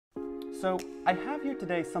So I have here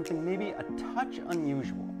today something maybe a touch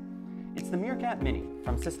unusual. It's the Meerkat Mini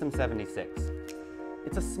from System76.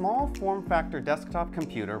 It's a small form factor desktop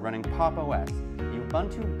computer running Pop! OS, the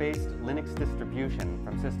Ubuntu-based Linux distribution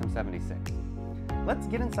from System76. Let's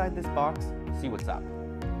get inside this box, see what's up.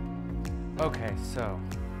 Okay, so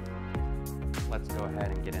let's go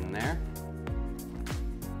ahead and get in there.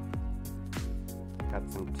 Got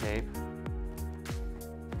some tape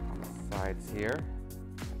on the sides here.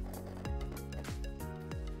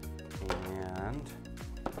 And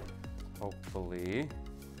hopefully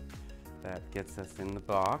that gets us in the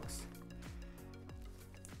box.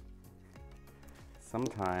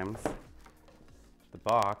 Sometimes the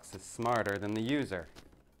box is smarter than the user.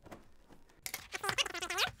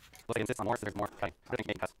 Let's insist on more so there's more cutting.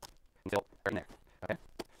 Everything cuts until right in there. Okay.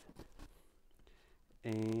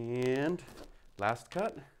 And last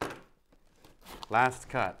cut. Last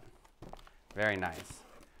cut. Very nice.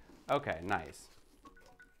 Okay, nice.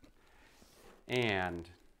 And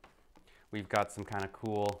we've got some kind of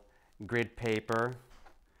cool grid paper,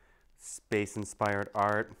 space-inspired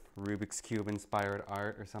art, Rubik's Cube-inspired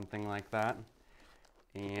art, or something like that.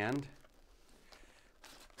 And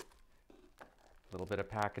a little bit of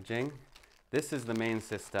packaging. This is the main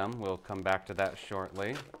system. We'll come back to that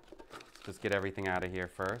shortly. Just get everything out of here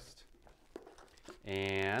first.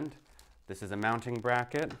 And this is a mounting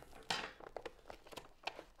bracket.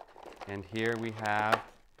 And here we have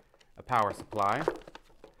a power supply, and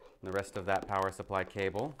the rest of that power supply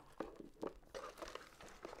cable,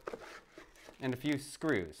 and a few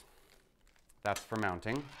screws. That's for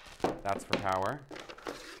mounting, that's for power.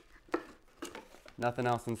 Nothing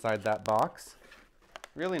else inside that box.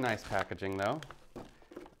 Really nice packaging though.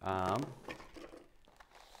 And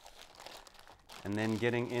then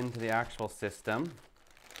getting into the actual system,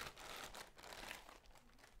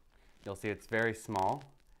 you'll see it's very small.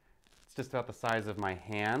 It's just about the size of my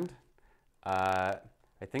hand. I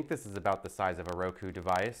think this is about the size of a Roku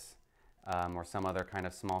device or some other kind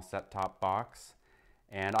of small set-top box.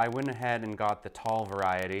 And I went ahead and got the tall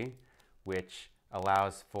variety, which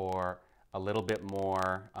allows for a little bit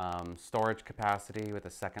more storage capacity with a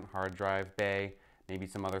second hard drive bay, maybe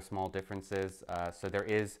some other small differences. So there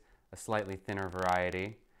is a slightly thinner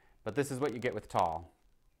variety, but this is what you get with tall.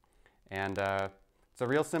 And it's a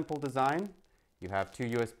real simple design. You have two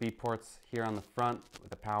USB ports here on the front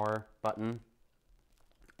with a power button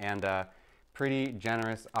and a pretty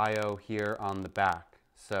generous I/O here on the back.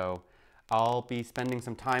 So I'll be spending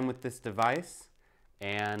some time with this device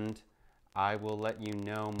and I will let you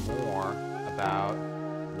know more about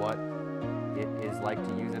what it is like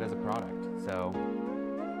to use it as a product. So